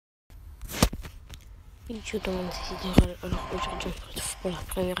Idiot dans mon sidéral. Alors aujourd'hui on se retrouve pour la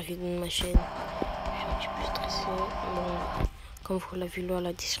première vidéo de ma chaîne. Je suis un petit peu stressé. Bon, comme vous l'avez vu là à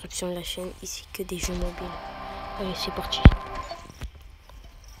la description de la chaîne, ici que des jeux mobiles. Allez, c'est parti.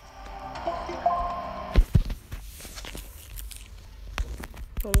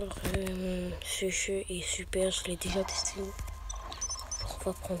 Alors ce jeu est super, je l'ai déjà testé. On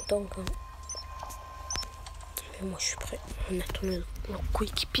va prendre temps quand même. Mais moi je suis prêt. On attend nos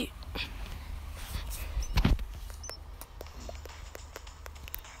coéquipiers.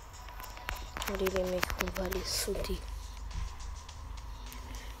 Allez les mecs, on va aller sauter.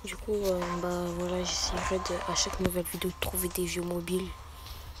 Du coup, voilà, j'essaierai à chaque nouvelle vidéo de trouver des jeux mobiles.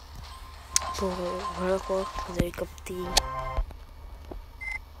 Pour, voilà quoi, vous avez capté.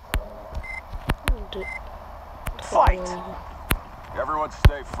 2, 3, Everyone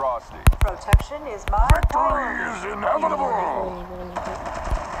stay frosty. Protection is my Victory is inevitable.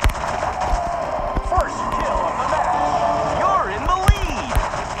 First kill of the match. You're in the lead.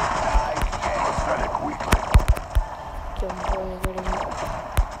 Pathetic weakling.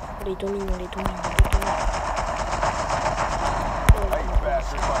 Les dominants, Hey,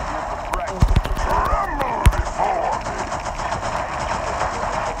 bastards, I'm here for breakfast. Tremble before me.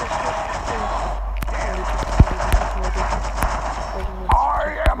 I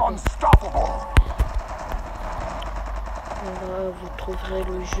am unstoppable. Voilà, vous trouverez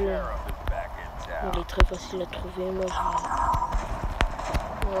le jeu. Il est très facile à trouver. Moi,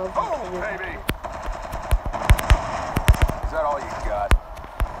 voilà, Oh, baby. Is that all you got?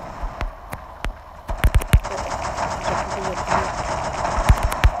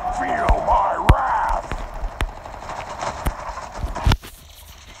 Feel my wrath.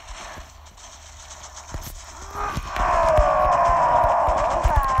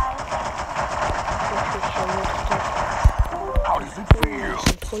 How does it feel? Ils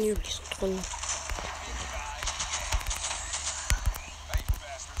sont trop nuls, ils sont trop nuls.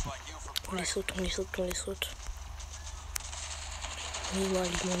 On les saute, on les saute, on les saute. Animal,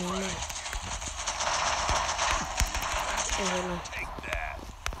 animal. Oh voilà.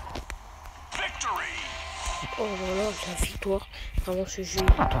 Oh voilà, la victoire. Vraiment ce jeu il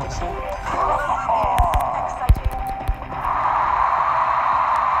est trop simple.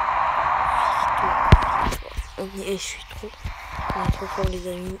 Je suis trop. On est trop fort les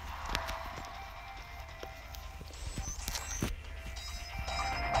amis.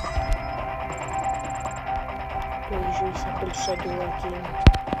 Le jeu il s'appelle Shadow Game.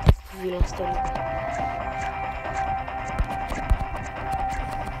 Vous pouvez l'installer.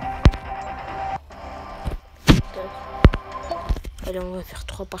 Allez, on va faire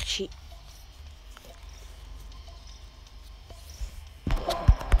 3 parties.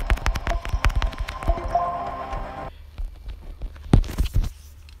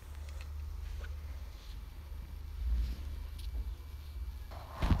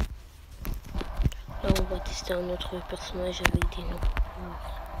 Là, on va tester un autre personnage avec des noms.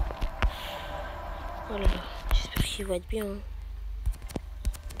 Voilà, j'espère qu'il va être bien. Hein.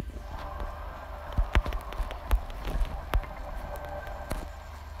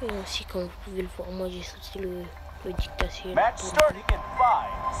 Et aussi, comme vous pouvez le voir, moi j'ai sauté le dictaciel. Match starting in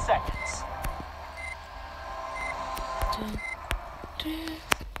 5 seconds.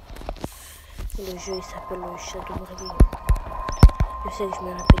 Le jeu il s'appelle Shadow Game. Je sais que je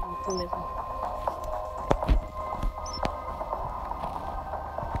me rappelle beaucoup, mais bon.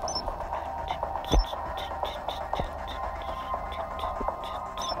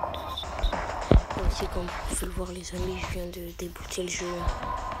 Aussi, comme vous pouvez le voir, les amis, je viens de débooter le jeu.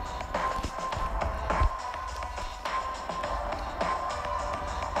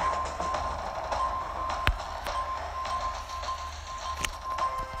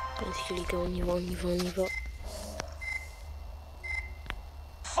 Vas-y les gars, on y va, on y va, on y va.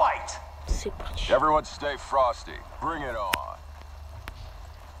 Fight! C'est parti. Everyone stay frosty. Bring it on.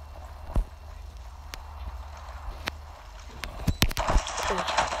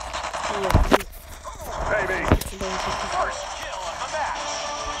 Baby! First kill of the match.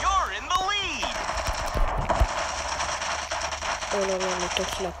 You're in the lead. Oh là là, le temps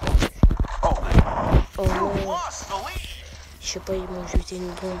qu'il a perdu. Oh non. You lost the lead. Je sais pas, ils m'ont jeté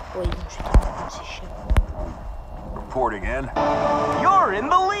une bombe. Ouais, ils m'ont jeté une bombe, c'est chiant. Reporting in. You're in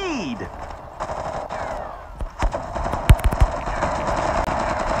the lead.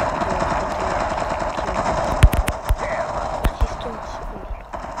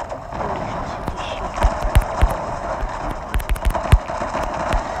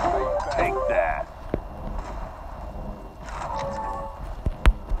 Take that.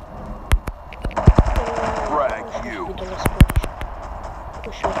 Brag you. Dans la spawn.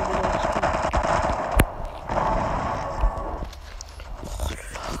 Je suis arrivé dans la spawn.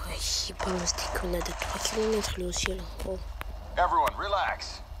 grenade à 3 km lui aussi là. Oh. Everyone,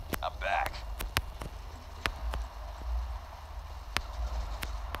 relax. I'm back.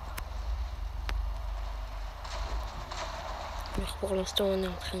 Mais pour l'instant on est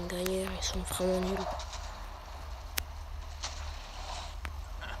en train de gagner, ils sont vraiment nuls.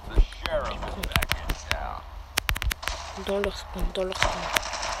 The sheriff is back in town. Dans leur spawn, dans leur spawn.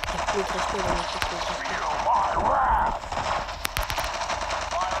 Il n'y a plus de respect dans l'équipe. Feel my wrath.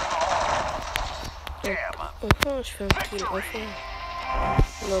 Fire in the hole. Damn. Enfin, je fais un kill, enfin.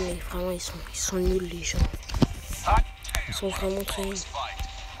 Non mais vraiment, ils sont nuls les gens. Ils sont vraiment très nuls.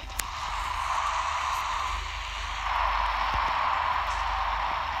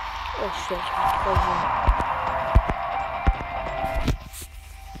 Oh, je suis arrivé à 3e.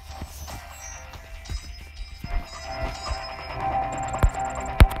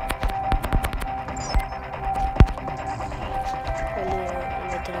 Allez,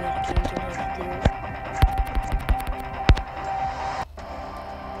 la dernière game de la vidéo.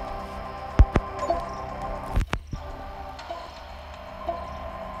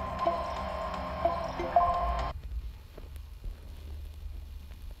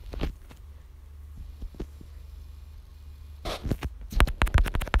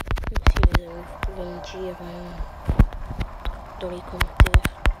 Vous pouvez me dire dans les commentaires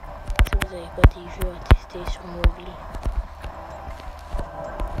si vous n'avez pas des jeux à tester sur mobile.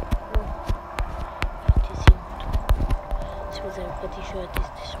 Si vous n'avez pas des jeux à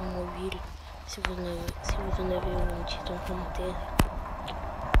tester sur mobile, si vous en avez, vous me dites en commentaire.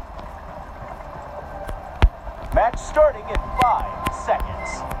 Match starting in 5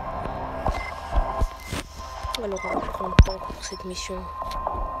 seconds. Alors on va prendre pas encore cette mission.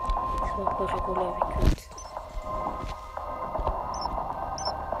 On va pas rigoler avec eux.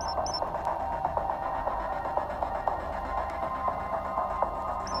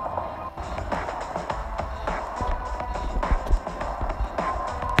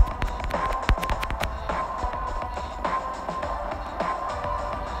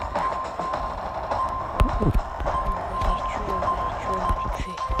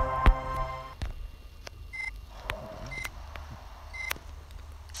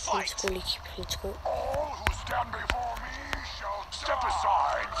 Let's go l'équipe, let's go. All who stand before me shall step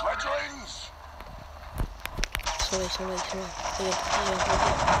aside, fledglings. Ils sont là.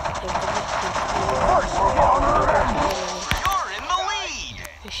 You're in the lead.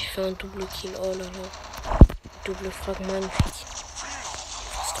 J'ai fait un double kill, oh là là. Double frag magnifique.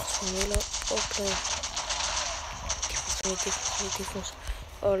 Il va se transformer là, hop là. Défonce.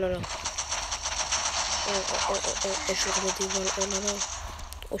 Oh là là. Oh, je le remets des balles, oh là là.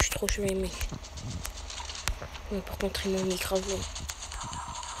 Oh, je suis trop chemin, mec. Mais par contre, ils m'ont mis grave loin.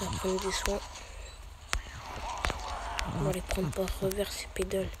 On va prendre des soins. On va les prendre par revers, ces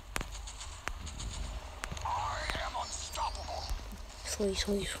pédales. Ils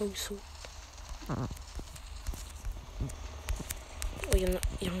sont. Oh, il y en a.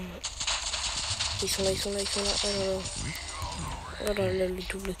 Ils sont là. Oh là là, le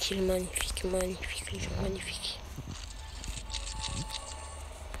double kill, magnifique, les gens, magnifique.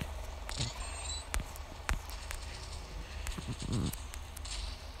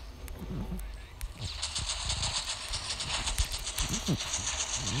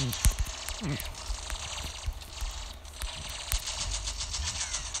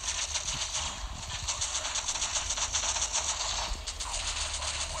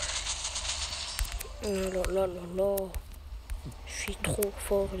 Oh là là. Je suis trop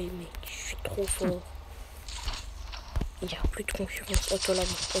fort les mecs, je suis trop fort. Il n'y a plus de concurrence. Oh toi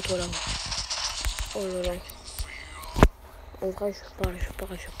là-bas. Oh là là. En vrai je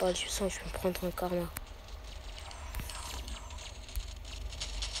parle, je sens que je vais me prendre un karma.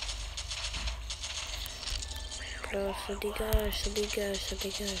 Là, ça dégage.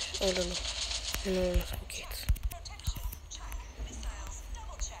 Oh là là. Non, t'inquiète.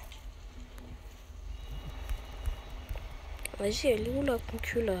 Vas-y, elle est où la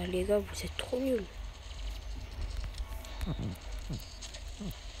concu là? Les gars, vous êtes trop nuls.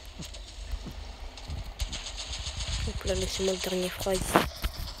 Hop là, laissez-moi le dernier frag.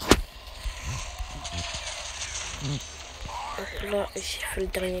 Hop là, j'ai fait le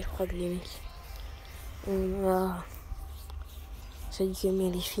dernier frag, les mecs. On va... Cette game,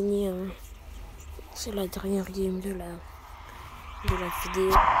 elle est finie. Hein. C'est la dernière game de la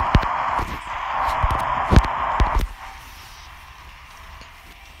vidéo.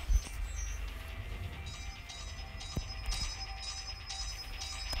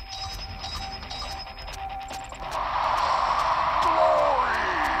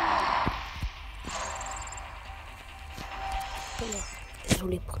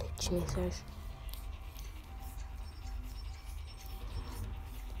 Désolé pour les petits messages.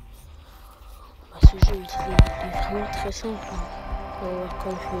 ce jeu il est vraiment très simple.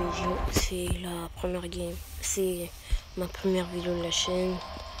 Comme je vous l'ai dit, c'est la première game, c'est ma première vidéo de la chaîne.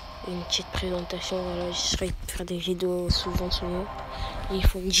 Une petite présentation, voilà, j'essaierai de faire des vidéos souvent. Et il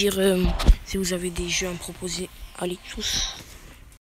faut me dire si vous avez des jeux à me proposer. Allez tous.